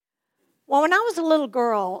Well, when I was a little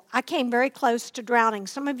girl, I came very close to drowning.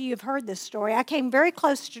 Some of you have heard this story. I came very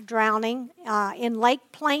close to drowning in Lake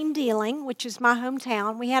Plain Dealing, which is my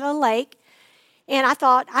hometown. We had a lake, and I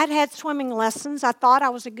thought I'd had swimming lessons. I thought I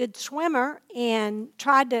was a good swimmer and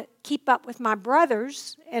tried to keep up with my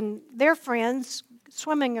brothers and their friends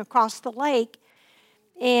swimming across the lake,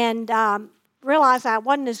 and realized I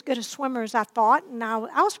wasn't as good a swimmer as I thought, and I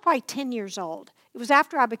was probably 10 years old. It was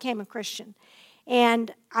after I became a Christian.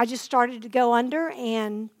 And I just started to go under,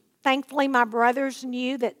 and thankfully my brothers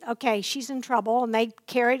knew that, okay, she's in trouble, and they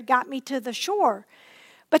got me to the shore.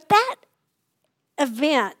 But that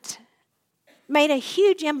event made a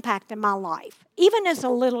huge impact in my life, even as a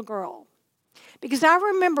little girl. Because I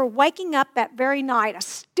remember waking up that very night. I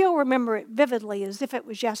still remember it vividly as if it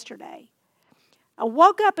was yesterday. I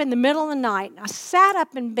woke up in the middle of the night, and I sat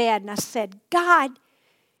up in bed, and I said, God,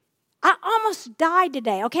 I almost died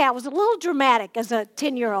today. Okay, I was a little dramatic as a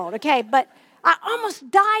 10-year-old, okay, but I almost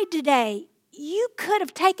died today. You could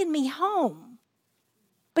have taken me home,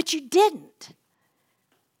 but you didn't.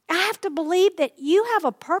 I have to believe that you have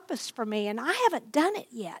a purpose for me, and I haven't done it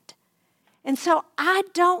yet. And so I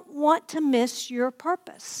don't want to miss your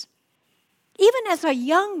purpose. Even as a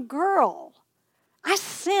young girl, I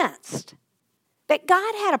sensed that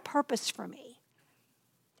God had a purpose for me.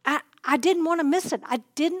 I didn't want to miss it. I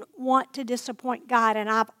didn't want to disappoint God. And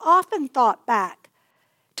I've often thought back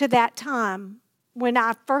to that time when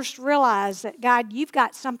I first realized that, God, you've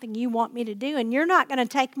got something you want me to do, and you're not going to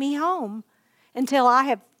take me home until I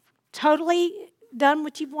have totally done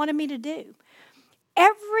what you've wanted me to do.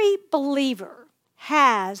 Every believer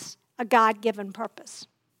has a God-given purpose.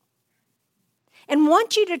 And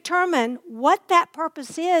once you determine what that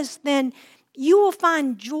purpose is, then you will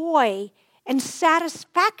find joy and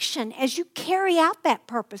satisfaction as you carry out that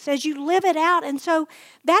purpose, as you live it out. And so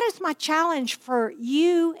that is my challenge for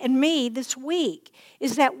you and me this week,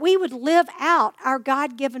 is that we would live out our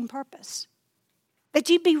God-given purpose. That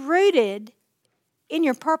you'd be rooted in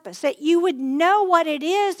your purpose, that you would know what it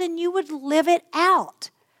is and you would live it out.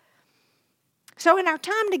 So in our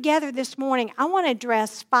time together this morning, I want to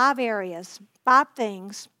address 5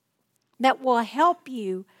 things that will help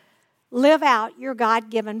you live out your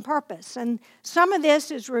God-given purpose. And some of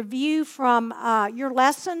this is review from your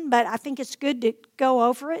lesson, but I think it's good to go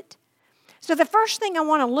over it. So the first thing I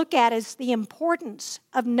want to look at is the importance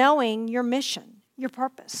of knowing your mission, your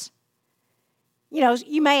purpose. You know,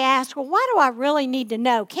 you may ask, well, why do I really need to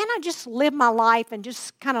know? Can't I just live my life and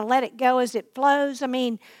just kind of let it go as it flows? I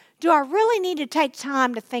mean, do I really need to take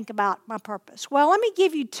time to think about my purpose? Well, let me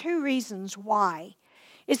give you 2 reasons why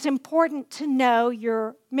it's important to know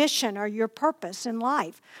your mission or your purpose in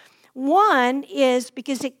life. One is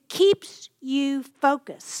because it keeps you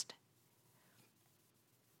focused.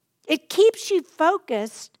 It keeps you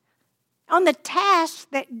focused on the task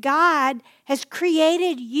that God has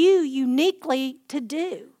created you uniquely to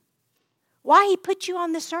do. Why He put you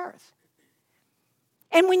on this earth.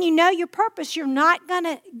 And when you know your purpose, you're not going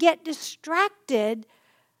to get distracted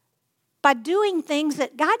by doing things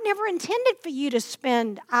that God never intended for you to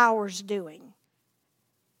spend hours doing.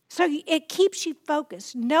 So it keeps you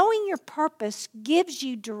focused. Knowing your purpose gives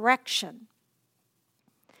you direction.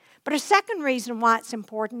 But a second reason why it's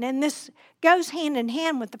important, and this goes hand in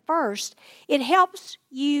hand with the first, it helps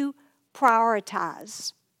you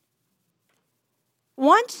prioritize.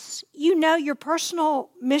 Once you know your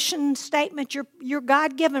personal mission statement, your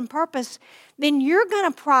God-given purpose, then you're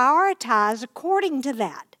going to prioritize according to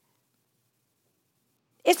that.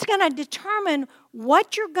 It's going to determine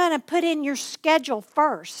what you're going to put in your schedule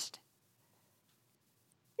first.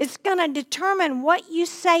 It's going to determine what you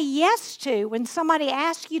say yes to when somebody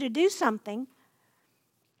asks you to do something.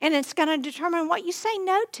 And it's going to determine what you say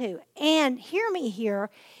no to. And hear me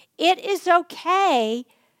here, it is okay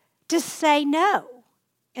to say no.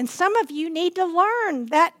 And some of you need to learn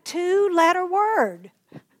that 2-letter word.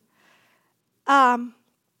 You're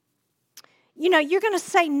going to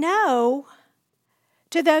say no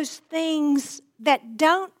to those things that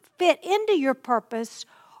don't fit into your purpose,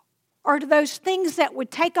 or to those things that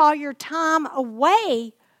would take all your time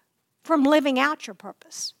away from living out your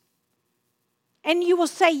purpose. And you will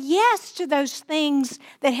say yes to those things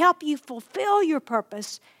that help you fulfill your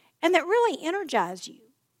purpose and that really energize you,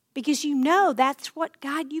 because you know that's what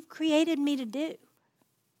God, you've created me to do.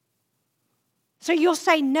 So you'll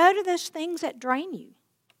say no to those things that drain you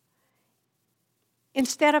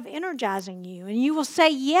instead of energizing you. And you will say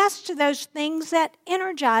yes to those things that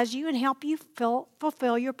energize you and help you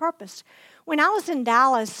fulfill your purpose. When I was in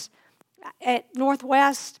Dallas at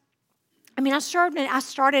Northwest, I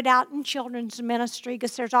started out in children's ministry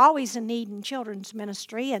because there's always a need in children's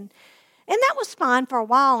ministry. And And that was fine for a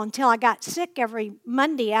while until I got sick every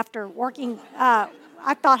Monday after working.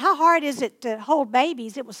 I thought, how hard is it to hold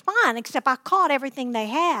babies? It was fine, except I caught everything they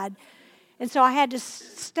had. And so I had to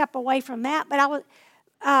step away from that. But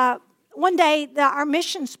one day, our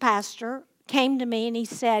missions pastor came to me and he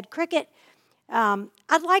said, Cricket,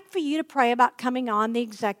 I'd like for you to pray about coming on the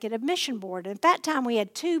executive mission board. And at that time, we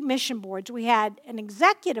had 2 mission boards. We had an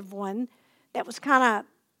executive one that was kind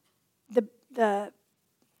of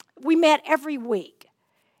we met every week.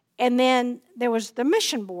 And then there was the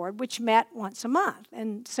mission board, which met once a month.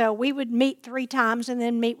 And so we would meet 3 times and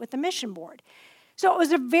then meet with the mission board. So it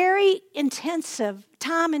was a very intensive,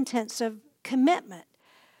 time-intensive commitment.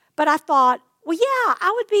 But I thought, well, yeah,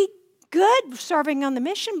 I would be good serving on the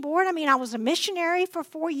mission board. I mean, I was a missionary for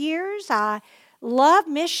 4 years. I love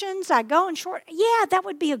missions. I go in short. Yeah, that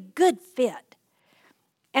would be a good fit.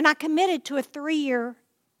 And I committed to a 3-year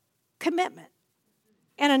commitment.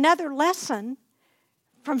 And another lesson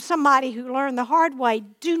from somebody who learned the hard way,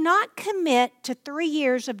 do not commit to 3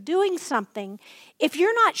 years of doing something if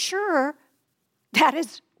you're not sure that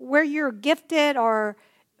is where you're gifted or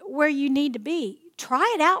where you need to be.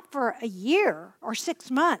 Try it out for a year or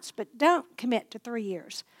 6 months, but don't commit to 3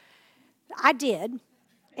 years. I did.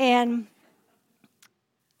 And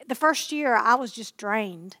the first year, I was just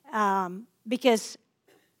drained because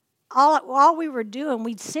all we were doing,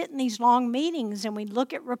 we'd sit in these long meetings and we'd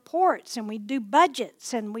look at reports and we'd do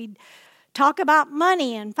budgets and we'd talk about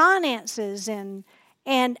money and finances and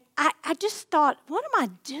I just thought, what am I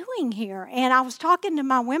doing here? And I was talking to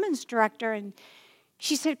my women's director and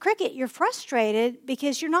she said, Cricket, you're frustrated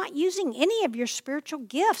because you're not using any of your spiritual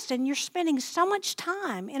gifts and you're spending so much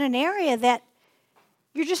time in an area that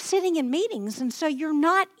you're just sitting in meetings and so you're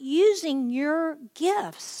not using your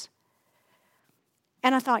gifts.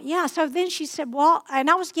 And I thought, yeah. So then she said, well, and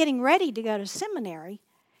I was getting ready to go to seminary.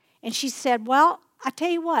 And she said, well, I tell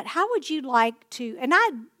you what, how would you like to, and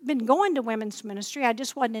I'd been going to women's ministry. I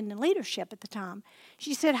just wasn't in leadership at the time.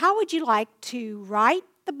 She said, how would you like to write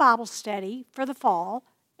the Bible study for the fall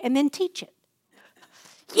and then teach it?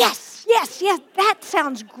 Yes, that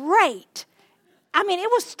sounds great. I mean, it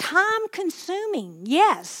was time consuming,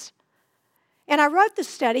 yes. And I wrote the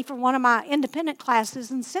study for one of my independent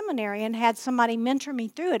classes in seminary and had somebody mentor me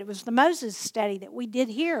through it. It was the Moses study that we did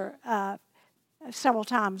here several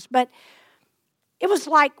times. But it was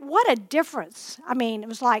like, what a difference. I mean, it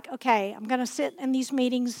was like, okay, I'm going to sit in these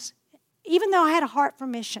meetings. Even though I had a heart for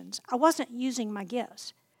missions, I wasn't using my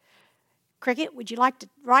gifts. Cricket, would you like to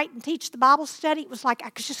write and teach the Bible study? It was like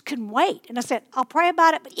I just couldn't wait. And I said, I'll pray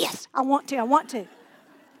about it, but yes, I want to.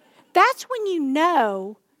 That's when you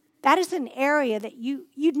know that is an area that you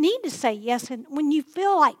need to say yes. And when you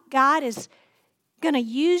feel like God is going to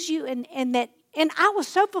use you and I was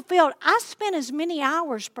so fulfilled. I spent as many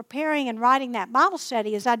hours preparing and writing that Bible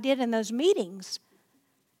study as I did in those meetings.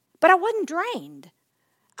 But I wasn't drained.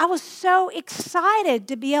 I was so excited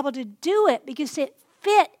to be able to do it because it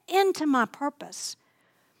fit into my purpose.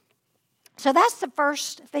 So that's the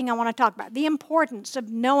first thing I want to talk about, the importance of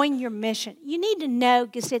knowing your mission. You need to know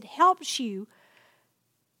because it helps you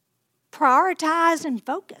prioritize and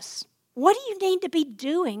focus. What do you need to be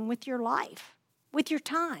doing with your life, with your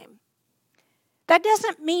time? That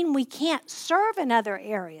doesn't mean we can't serve in other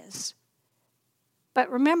areas.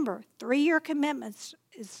 But remember, 3-year commitments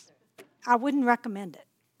I wouldn't recommend it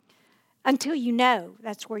until you know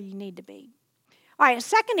that's where you need to be. All right, a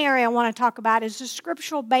second area I want to talk about is the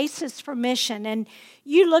scriptural basis for mission. And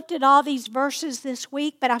you looked at all these verses this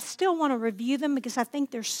week, but I still want to review them because I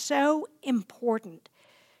think they're so important.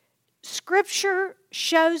 Scripture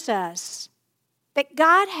shows us that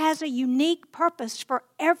God has a unique purpose for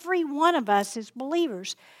every one of us as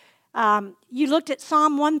believers. You looked at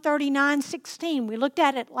Psalm 139:16. We looked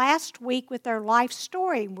at it last week with our life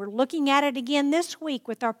story. We're looking at it again this week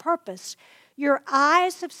with our purpose. Your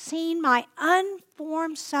eyes have seen my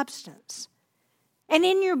unformed substance. And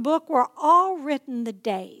in your book were all written the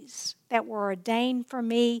days that were ordained for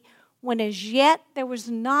me, when as yet there was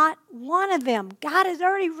not one of them. God has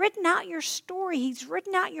already written out your story. He's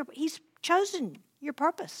chosen your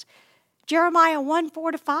purpose. Jeremiah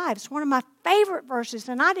 1:4-5 is one of my favorite verses,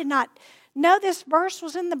 and I did not know this verse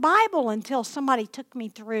was in the Bible until somebody took me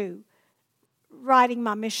through writing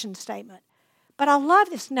my mission statement. But I love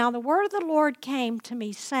this. Now the word of the Lord came to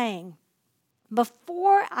me saying,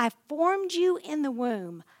 before I formed you in the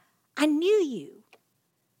womb, I knew you.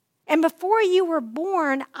 And before you were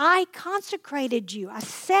born, I consecrated you. I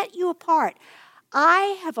set you apart.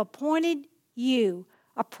 I have appointed you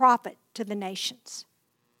a prophet to the nations.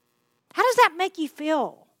 How does that make you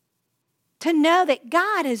feel? To know that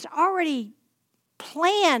God has already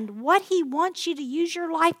planned what He wants you to use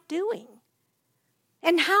your life doing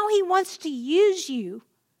and how He wants to use you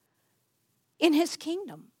in His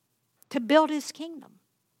kingdom, to build His kingdom.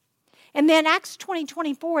 And then Acts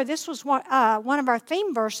 20:24, this was one of our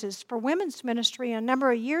theme verses for women's ministry a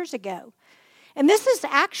number of years ago. And this is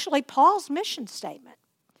actually Paul's mission statement.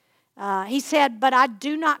 He said, "But I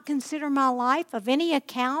do not consider my life of any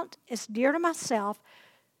account as dear to myself,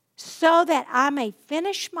 so that I may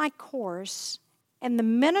finish my course and the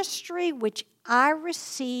ministry which I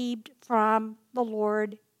received from the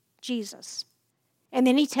Lord Jesus." And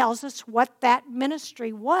then he tells us what that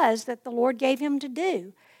ministry was that the Lord gave him to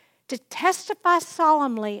do, to testify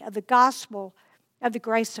solemnly of the gospel of the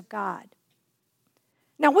grace of God.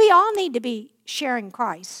 Now, we all need to be sharing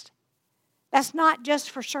Christ. That's not just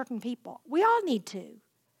for certain people. We all need to.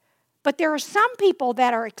 But there are some people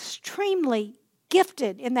that are extremely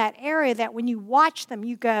gifted in that area that when you watch them,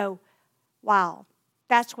 you go, wow,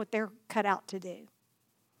 that's what they're cut out to do.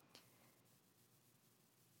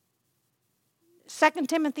 2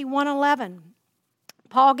 Timothy 1:11,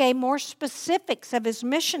 Paul gave more specifics of his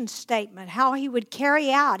mission statement, how he would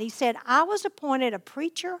carry out. He said, "I was appointed a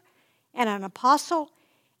preacher and an apostle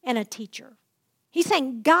and a teacher." He's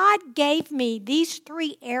saying God gave me these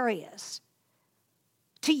three areas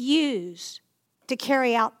to use to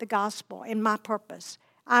carry out the gospel in my purpose.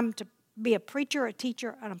 I'm to be a preacher, a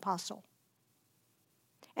teacher, an apostle.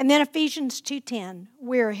 And then Ephesians 2:10,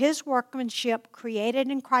 we're His workmanship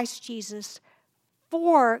created in Christ Jesus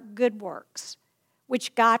for good works,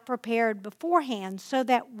 which God prepared beforehand so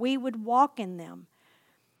that we would walk in them.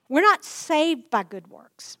 We're not saved by good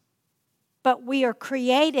works, but we are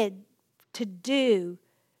created to do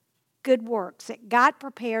good works that God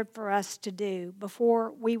prepared for us to do before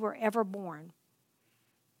we were ever born.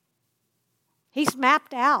 He's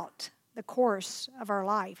mapped out the course of our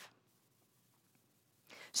life.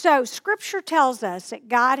 So Scripture tells us that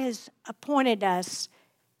God has appointed us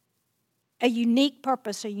a unique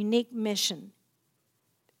purpose, a unique mission.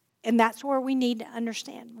 And that's where we need to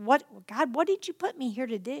understand, God, what did you put me here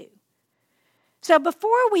to do? So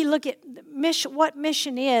before we look at what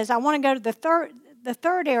mission is, I want to go to the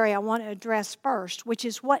third area I want to address first, which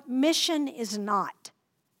is what mission is not.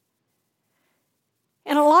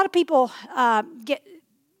 And a lot of people I've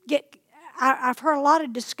heard a lot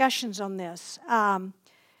of discussions on this.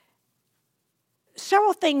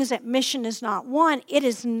 Several things that mission is not. One, it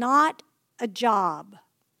is not a job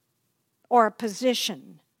or a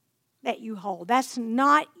position that you hold. That's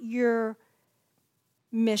not your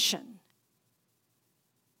mission.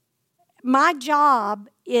 My job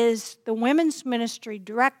is the women's ministry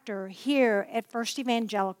director here at First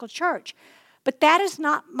Evangelical Church. But that is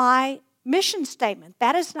not my mission statement.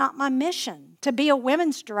 That is not my mission, to be a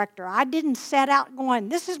women's director. I didn't set out going,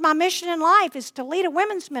 this is my mission in life, is to lead a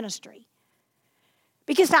women's ministry.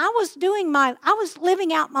 Because I was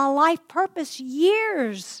living out my life purpose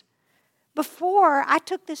years before I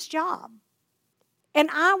took this job. And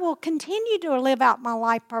I will continue to live out my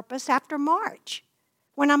life purpose after March,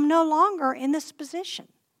 when I'm no longer in this position.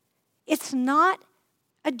 It's not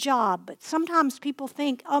a job, but sometimes people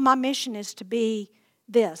think, oh, my mission is to be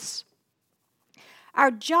this.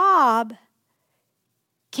 Our job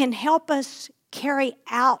can help us carry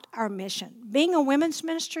out our mission. Being a women's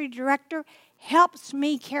ministry director helps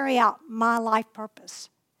me carry out my life purpose.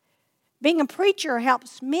 Being a preacher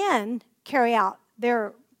helps men carry out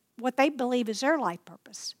what they believe is their life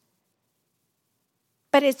purpose.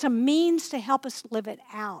 But it's a means to help us live it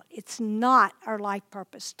out. It's not our life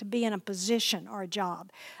purpose to be in a position or a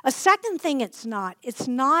job. A second thing it's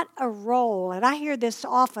not a role. And I hear this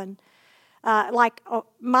often,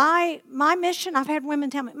 my mission, I've had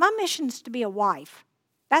women tell me, my mission is to be a wife.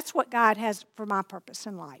 That's what God has for my purpose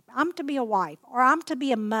in life. I'm to be a wife, or I'm to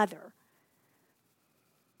be a mother.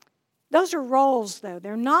 Those are roles, though.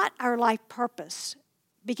 They're not our life purpose.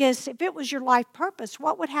 Because if it was your life purpose,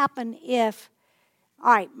 what would happen if,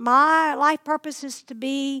 all right, my life purpose is to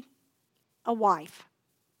be a wife.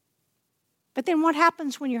 But then what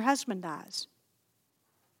happens when your husband dies?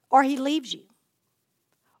 Or he leaves you?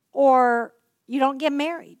 Or you don't get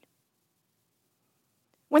married?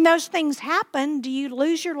 When those things happen, do you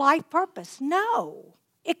lose your life purpose? No,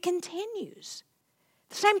 it continues.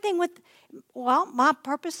 The same thing with, my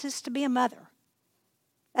purpose is to be a mother.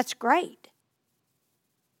 That's great.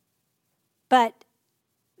 But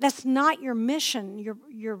that's not your mission,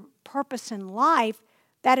 your purpose in life.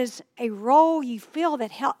 That is a role you feel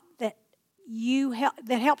that helps you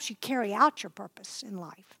carry out your purpose in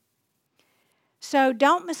life. So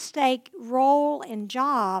don't mistake role and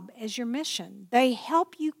job as your mission. They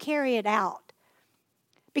help you carry it out.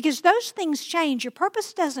 Because those things change. Your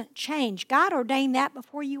purpose doesn't change. God ordained that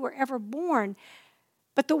before you were ever born.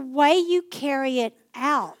 But the way you carry it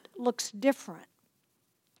out looks different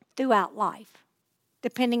throughout life,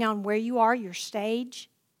 depending on where you are, your stage.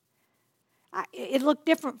 It looked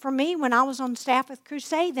different for me when I was on staff with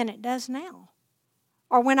Crusade than it does now,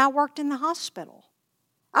 or when I worked in the hospital.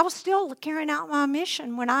 I was still carrying out my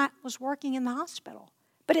mission when I was working in the hospital,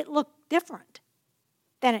 but it looked different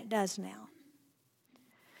than it does now.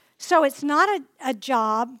 So it's not a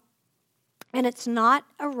job, and it's not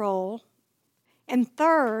a role. And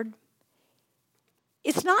third,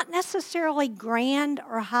 it's not necessarily grand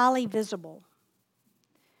or highly visible.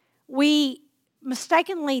 We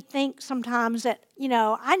mistakenly think sometimes that,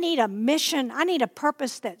 I need a mission, I need a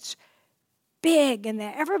purpose that's big and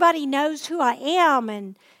that everybody knows who I am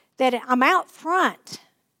and that I'm out front.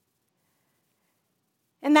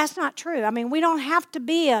 And that's not true. We don't have to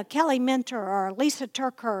be a Kelly Minter or a Lisa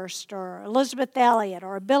TerKeurst or Elizabeth Elliot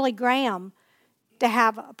or a Billy Graham to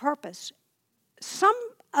have a purpose. Some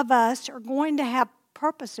of us are going to have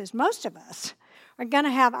purposes. Most of us are going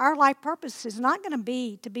to have our life purpose is not going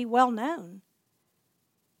to be well known.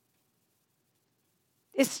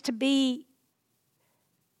 It's to be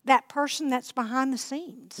that person that's behind the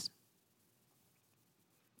scenes.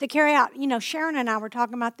 To carry out, Sharon and I were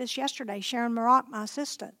talking about this yesterday. Sharon Marock, my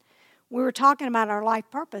assistant. We were talking about our life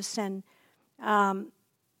purpose, and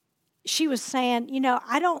she was saying,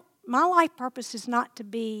 my life purpose is not to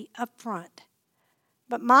be up front,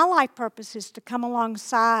 but my life purpose is to come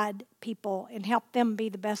alongside people and help them be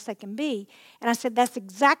the best they can be. And I said, that's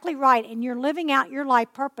exactly right, and you're living out your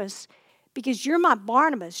life purpose because you're my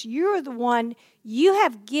Barnabas. You're the one, you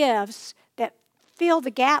have gifts that fill the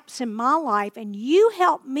gaps in my life, and you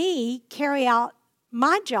help me carry out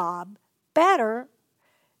my job better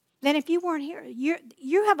than if you weren't here.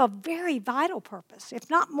 You have a very vital purpose, if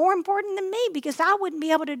not more important than me, because I wouldn't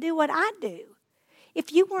be able to do what I do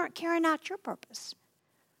if you weren't carrying out your purpose.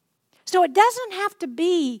 So it doesn't have to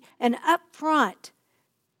be an upfront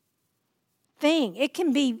thing. It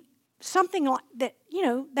can be something like that,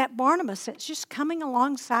 that Barnabas that's just coming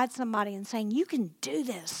alongside somebody and saying, you can do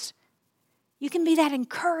this. You can be that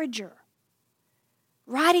encourager,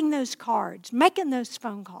 writing those cards, making those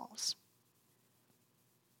phone calls.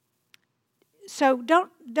 So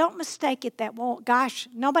don't mistake it that, well, gosh,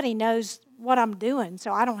 nobody knows what I'm doing,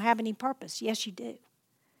 so I don't have any purpose. Yes, you do.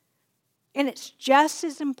 And it's just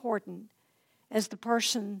as important as the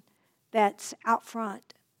person that's out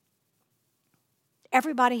front.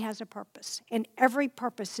 Everybody has a purpose, and every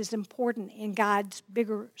purpose is important in God's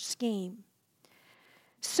bigger scheme.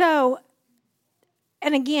 So,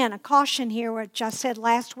 and again, a caution here, which I said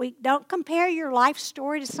last week, don't compare your life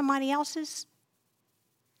story to somebody else's.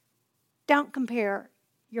 Don't compare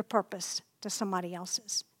your purpose to somebody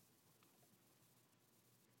else's.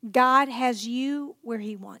 God has you where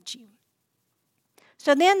He wants you.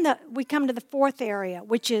 So then we come to the fourth area,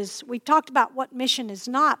 which is, we talked about what mission is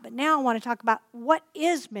not, but now I want to talk about what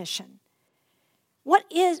is mission. What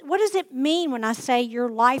does it mean when I say your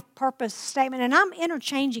life purpose statement? And I'm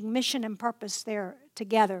interchanging mission and purpose there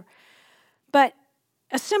together. But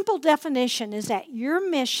a simple definition is that your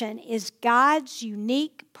mission is God's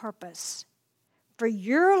unique purpose for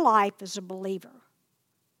your life as a believer.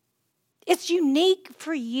 It's unique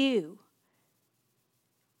for you.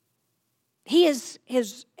 He has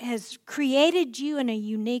created you in a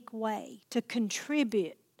unique way to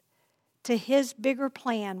contribute to His bigger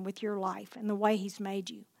plan with your life and the way He's made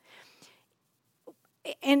you.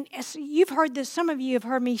 And you've heard this, some of you have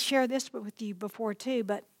heard me share this with you before too,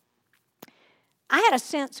 but I had a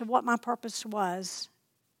sense of what my purpose was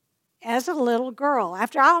as a little girl.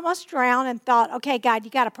 After I almost drowned and thought, okay, God,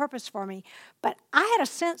 you got a purpose for me. But I had a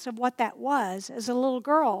sense of what that was as a little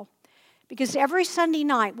girl. Because every Sunday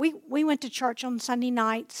night, we went to church on Sunday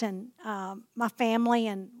nights, and my family,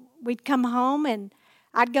 and we'd come home, and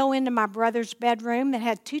I'd go into my brother's bedroom that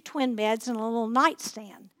had 2 twin beds and a little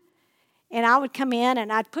nightstand. And I would come in, and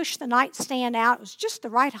I'd push the nightstand out. It was just the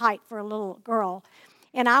right height for a little girl.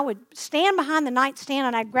 And I would stand behind the nightstand,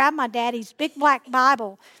 and I'd grab my daddy's big black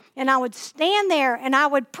Bible, and I would stand there, and I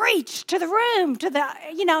would preach to the room,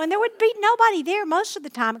 and there would be nobody there most of the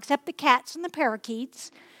time except the cats and the parakeets.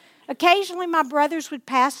 Occasionally, my brothers would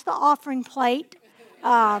pass the offering plate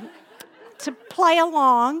to play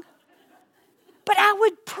along. But I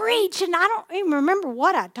would preach, and I don't even remember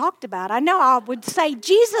what I talked about. I know I would say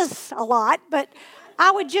Jesus a lot, but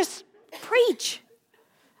I would just preach.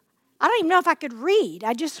 I don't even know if I could read.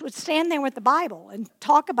 I just would stand there with the Bible and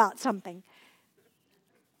talk about something.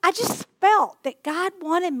 I just felt that God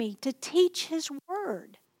wanted me to teach His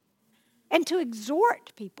Word. and to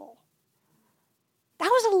exhort people. That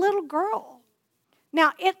was a little girl.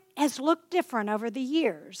 Now, it has looked different over the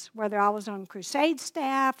years, whether I was on crusade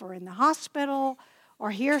staff or in the hospital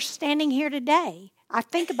or standing here today. I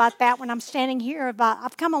think about that when I'm standing here.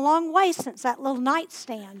 I've come a long way since that little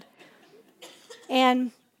nightstand.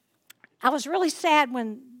 And I was really sad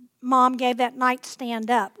when Mom gave that nightstand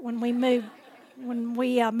up when we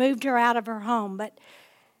moved her out of her home. But,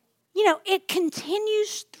 it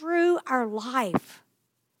continues through our life.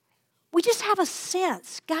 We just have a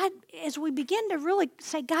sense. God, as we begin to really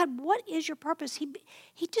say, God, what is your purpose? He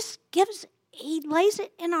lays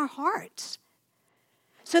it in our hearts.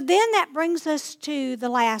 So then that brings us to the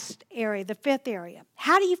last area, the fifth area.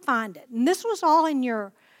 How do you find it? And this was all in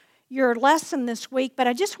your lesson this week, but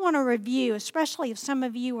I just want to review, especially if some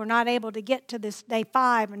of you were not able to get to this day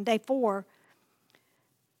 5 and day 4.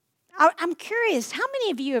 I'm curious, how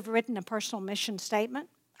many of you have written a personal mission statement?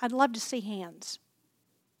 I'd love to see hands.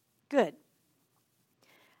 Good.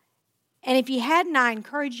 And if you hadn't, I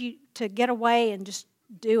encourage you to get away and just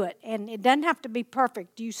do it. And it doesn't have to be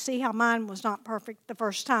perfect. You see how mine was not perfect the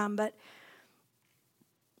first time. But,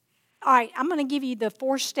 all right, I'm going to give you the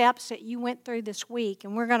 4 steps that you went through this week,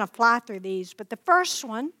 and we're going to fly through these. But the first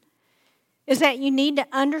one is that you need to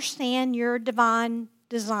understand your divine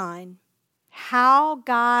design, how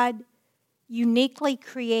God uniquely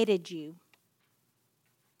created you.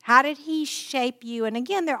 How did He shape you? And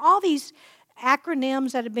again, there are all these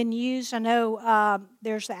acronyms that have been used. I know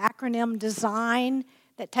there's the acronym DESIGN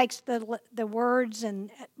that takes the words,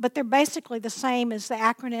 but they're basically the same as the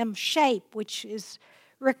acronym SHAPE, which is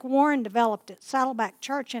Rick Warren developed at Saddleback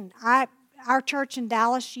Church. And our church in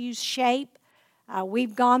Dallas used SHAPE.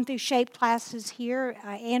 We've gone through SHAPE classes here.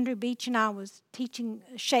 Andrew Beach and I was teaching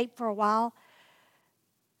SHAPE for a while.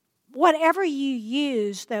 Whatever you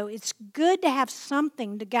use, though, it's good to have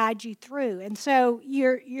something to guide you through. And so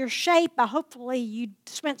your SHAPE, hopefully you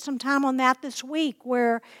spent some time on that this week,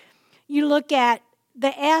 where you look at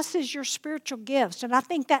the S is your spiritual gifts. And I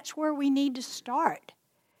think that's where we need to start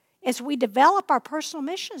as we develop our personal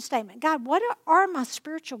mission statement. God, what are my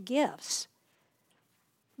spiritual gifts?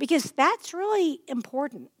 Because that's really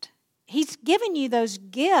important. He's given you those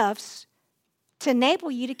gifts to enable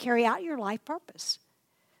you to carry out your life purpose.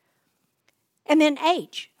 And then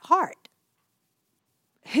H, heart.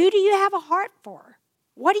 Who do you have a heart for?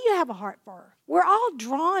 What do you have a heart for? We're all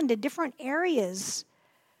drawn to different areas.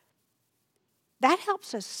 That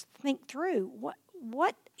helps us think through,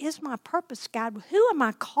 what is my purpose, God? Who am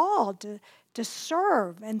I called to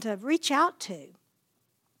serve and to reach out to?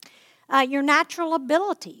 Your natural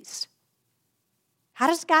abilities. How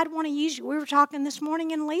does God want to use you? We were talking this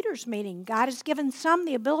morning in leaders' meeting. God has given some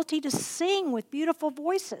the ability to sing with beautiful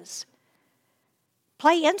voices.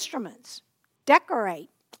 Play instruments, decorate.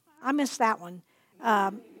 I missed that one.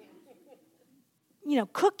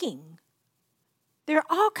 Cooking. There are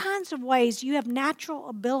all kinds of ways you have natural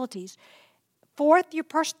abilities. Fourth,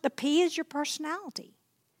 the P is your personality.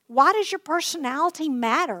 Why does your personality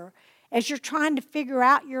matter as you're trying to figure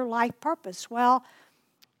out your life purpose? Well,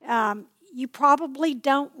 you probably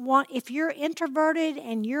don't want, if you're introverted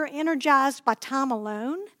and you're energized by time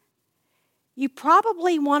alone, you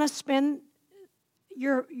probably want to spend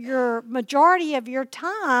your majority of your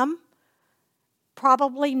time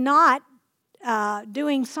probably not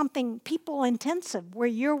doing something people intensive where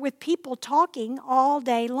you're with people talking all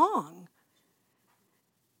day long.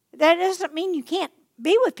 That doesn't mean you can't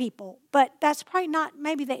be with people, but that's probably not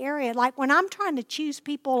maybe the area. Like when I'm trying to choose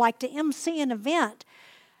people like to MC an event,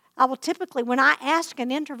 I will typically, when I ask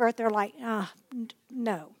an introvert, they're like,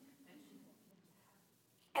 no.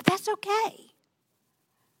 That's okay.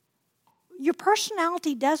 Your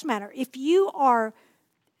personality does matter. If you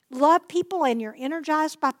love people and you're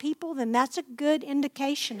energized by people, then that's a good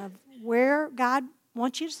indication of where God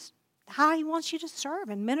wants you how He wants you to serve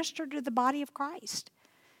and minister to the body of Christ.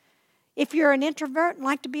 If you're an introvert and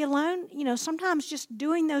like to be alone, sometimes just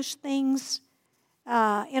doing those things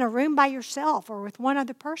in a room by yourself or with one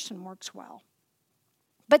other person works well.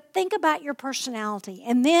 But think about your personality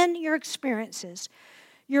and then your experiences.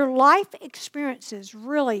 Your life experiences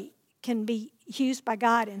really can be used by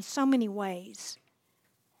God in so many ways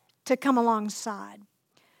to come alongside.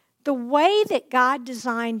 The way that God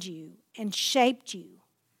designed you and shaped you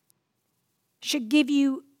should give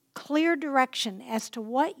you clear direction as to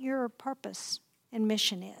what your purpose and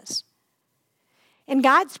mission is. And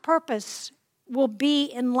God's purpose will be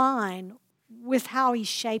in line with how He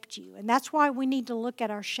shaped you. And that's why we need to look at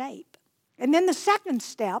our shape. And then the second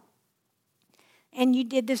step, and you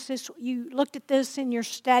did you looked at this in your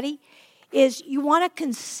study, is you want to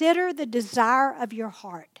consider the desire of your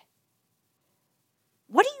heart.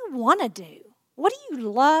 What do you want to do? What do you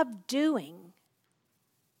love doing?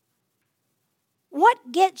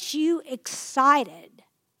 What gets you excited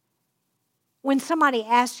when somebody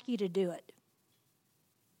asks you to do it?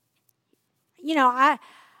 You know,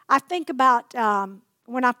 I think about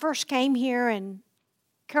when I first came here, and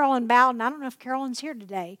Carolyn Bowden, I don't know if Carolyn's here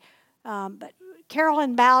today, but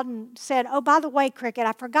Carolyn Bowden said, oh, by the way, Cricket,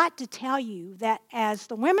 I forgot to tell you that as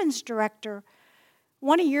the women's director,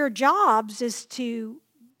 one of your jobs is to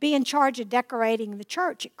be in charge of decorating the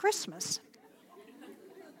church at Christmas.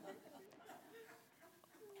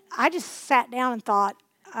 I just sat down and thought,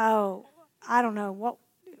 oh, I don't know what,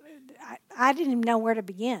 I didn't even know where to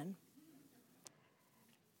begin.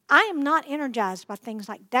 I am not energized by things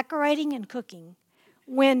like decorating and cooking.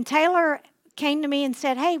 When Taylor came to me and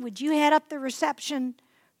said, hey, would you head up the reception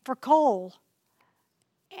for Cole?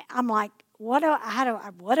 I'm like, where do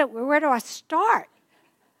I start?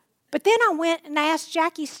 But then I went and asked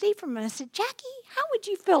Jackie Stieferman. I said, Jackie, how would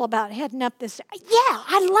you feel about heading up this? Yeah,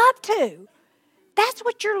 I'd love to. That's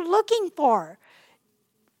what you're looking for.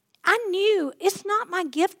 I knew it's not my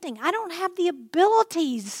gifting. I don't have the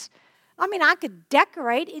abilities. I mean, I could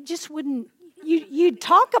decorate. It just wouldn't, you'd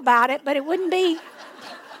talk about it, but it wouldn't be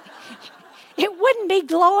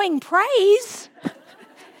glowing praise.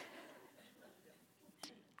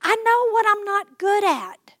 I know what I'm not good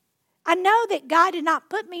at. I know that God did not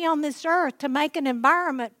put me on this earth to make an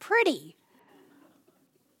environment pretty.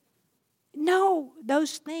 No,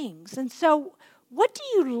 those things. And so, what do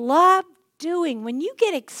you love doing when you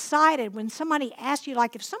get excited when somebody asks you,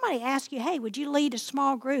 like if somebody asks you, hey, would you lead a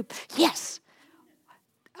small group? Yes.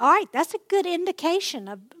 All right, that's a good indication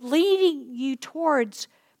of leading you towards,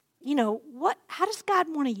 how does God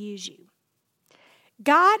want to use you?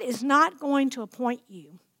 God is not going to appoint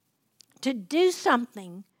you to do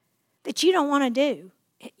something that you don't want to do.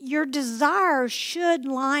 Your desires should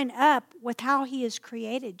line up with how He has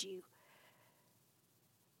created you.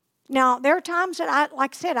 Now, there are times that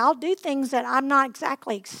I'll do things that I'm not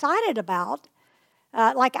exactly excited about.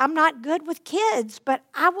 Like I'm not good with kids, but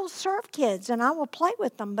I will serve kids and I will play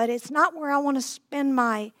with them. But it's not where I want to spend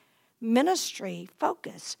my ministry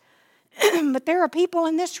focus. But there are people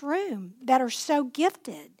in this room that are so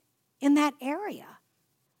gifted in that area,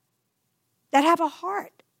 that have a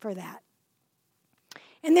heart for that.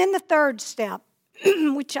 And then the third step,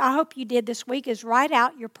 which I hope you did this week, is write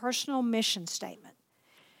out your personal mission statement.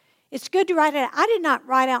 It's good to write it out. I did not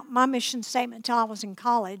write out my mission statement until I was in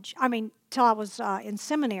college. Till I was in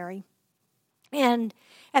seminary. And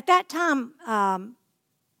at that time,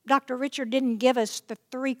 Dr. Richard didn't give us the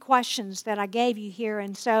 3 questions that I gave you here.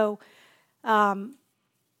 And so, mine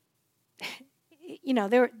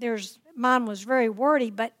was very wordy.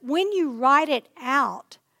 But when you write it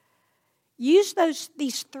out, use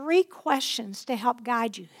these 3 questions to help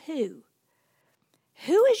guide you.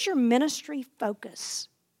 Who is your ministry focus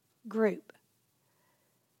group?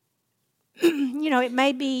 It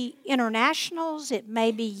may be internationals. It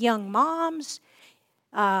may be young moms.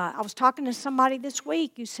 I was talking to somebody this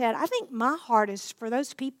week who said, I think my heart is for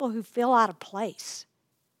those people who feel out of place.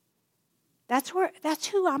 That's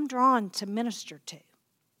who I'm drawn to minister to.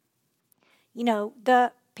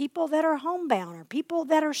 The people that are homebound or people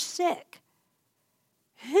that are sick.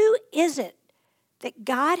 Who is it that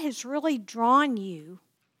God has really drawn you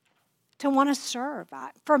to want to serve?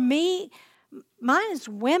 For me, mine is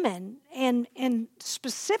women, and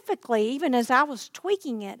specifically, even as I was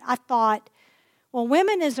tweaking it, I thought, well,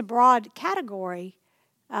 women is a broad category,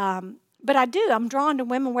 but I'm drawn to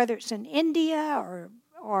women, whether it's in India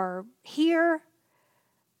or here,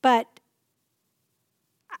 but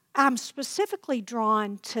I'm specifically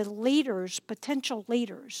drawn to leaders, potential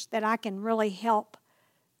leaders, that I can really help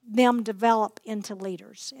them develop into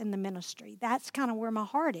leaders in the ministry. That's kind of where my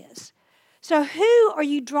heart is. So who are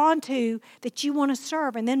you drawn to that you want to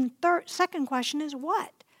serve? And then second question is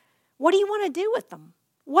what? What do you want to do with them?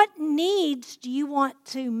 What needs do you want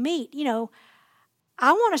to meet?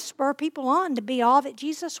 I want to spur people on to be all that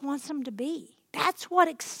Jesus wants them to be. That's what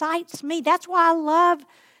excites me. That's why I love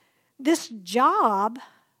this job,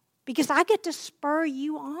 because I get to spur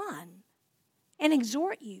you on and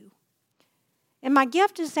exhort you. And my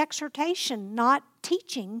gift is exhortation, not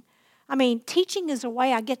teaching. Teaching is a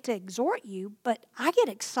way I get to exhort you, but I get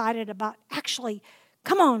excited about actually,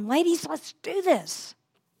 come on, ladies, let's do this.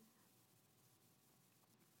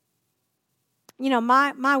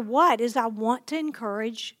 My what is I want to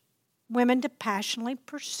encourage women to passionately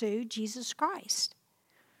pursue Jesus Christ.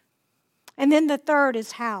 And then the third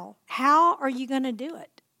is how. How are you going to do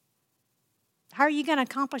it? How are you going to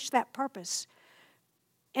accomplish that purpose?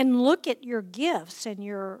 And look at your gifts and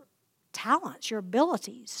your talents, your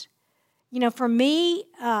abilities. For me,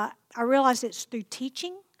 I realize it's through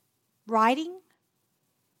teaching, writing,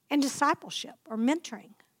 and discipleship or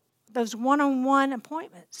mentoring, those one-on-one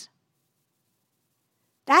appointments.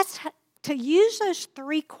 That's to use those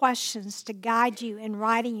 3 questions to guide you in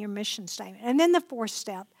writing your mission statement. And then the 4th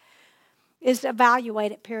step is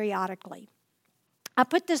evaluate it periodically. I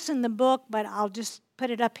put this in the book, but I'll just put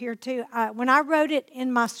it up here too. When I wrote it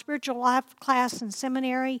in my spiritual life class in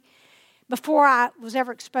seminary, before I was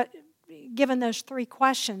ever given those 3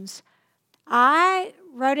 questions, I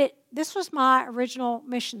wrote it. This was my original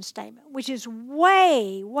mission statement, which is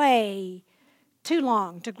way, way too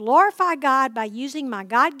long. To glorify God by using my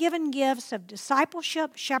God-given gifts of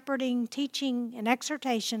discipleship, shepherding, teaching, and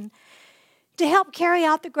exhortation to help carry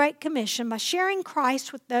out the Great Commission by sharing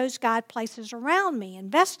Christ with those God places around me,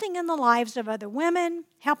 investing in the lives of other women,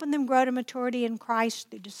 helping them grow to maturity in Christ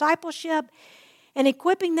through discipleship, and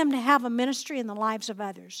equipping them to have a ministry in the lives of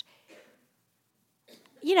others.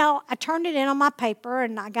 I turned it in on my paper,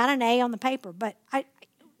 and I got an A on the paper. But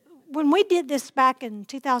when we did this back in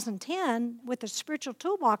 2010 with the Spiritual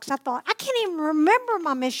Toolbox, I thought, I can't even remember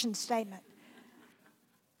my mission statement.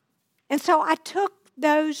 And so I took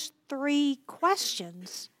those 3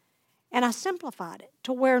 questions, and I simplified it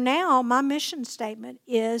to where now my mission statement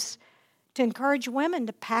is to encourage women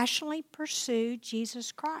to passionately pursue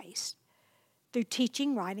Jesus Christ through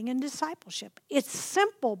teaching, writing, and discipleship. It's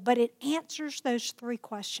simple, but it answers those 3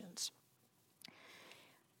 questions.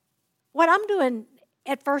 What I'm doing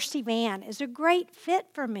at First Evan is a great fit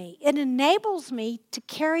for me. It enables me to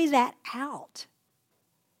carry that out.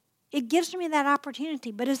 It gives me that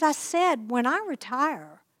opportunity. But as I said, when I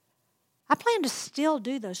retire, I plan to still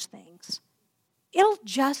do those things. It'll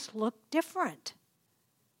just look different.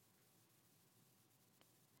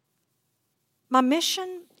 My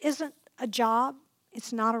mission isn't a job.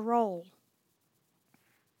 It's not a role.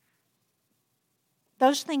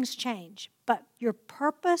 Those things change. But your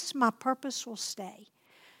purpose, my purpose will stay.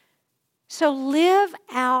 So live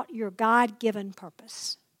out your God-given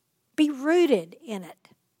purpose. Be rooted in it.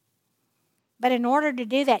 But in order to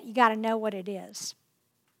do that, you got to know what it is.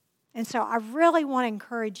 And so I really want to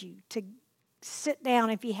encourage you to sit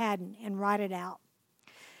down, if you hadn't, and write it out.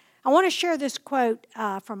 I want to share this quote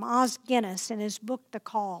from Os Guinness in his book, The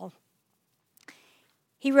Call.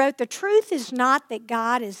 He wrote, "The truth is not that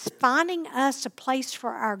God is finding us a place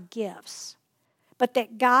for our gifts, but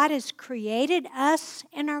that God has created us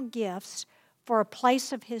and our gifts for a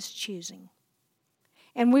place of His choosing.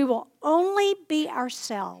 And we will only be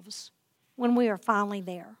ourselves when we are finally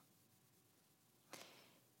there."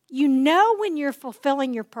 You know when you're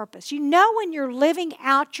fulfilling your purpose. You know when you're living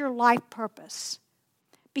out your life purpose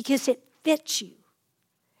because it fits you.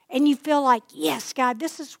 And you feel like, yes, God,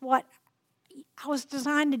 this is what I was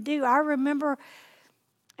designed to do. I remember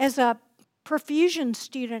as a perfusion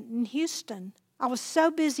student in Houston, I was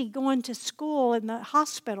so busy going to school in the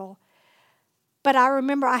hospital. But I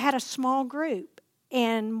remember I had a small group,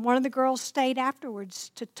 and one of the girls stayed afterwards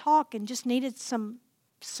to talk and just needed some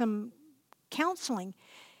counseling.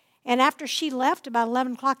 And after she left about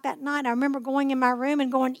 11 o'clock that night, I remember going in my room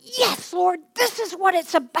and going, yes, Lord, this is what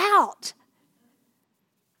it's about.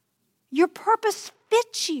 Your purpose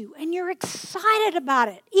fits you, and you're excited about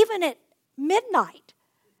it, even at midnight.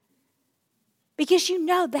 Because you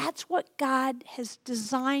know that's what God has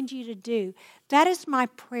designed you to do. That is my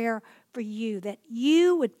prayer for you, that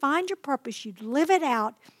you would find your purpose, you'd live it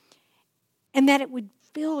out, and that it would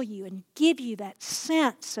fill you and give you that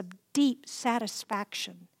sense of deep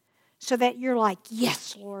satisfaction so that you're like,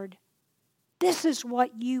 yes, Lord, this is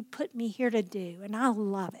what you put me here to do, and I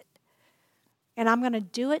love it. And I'm going to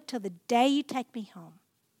do it till the day you take me home.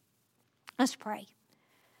 Let's pray.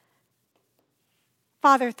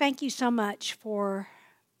 Father, thank you so much for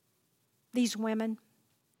these women.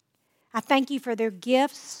 I thank you for their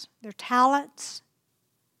gifts, their talents.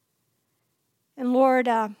 And Lord,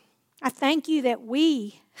 I thank you that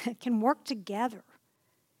we can work together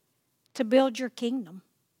to build your kingdom.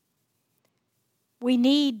 We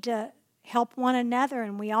need to help one another,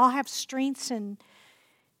 and we all have strengths and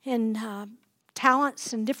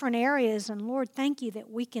talents in different areas. And Lord, thank you that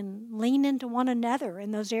we can lean into one another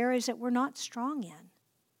in those areas that we're not strong in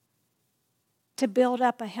to build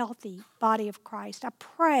up a healthy body of Christ. I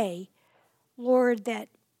pray, Lord, that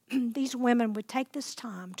these women would take this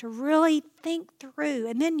time to really think through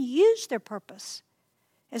and then use their purpose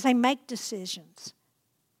as they make decisions.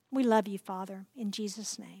 We love you, Father. In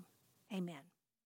Jesus' name, amen.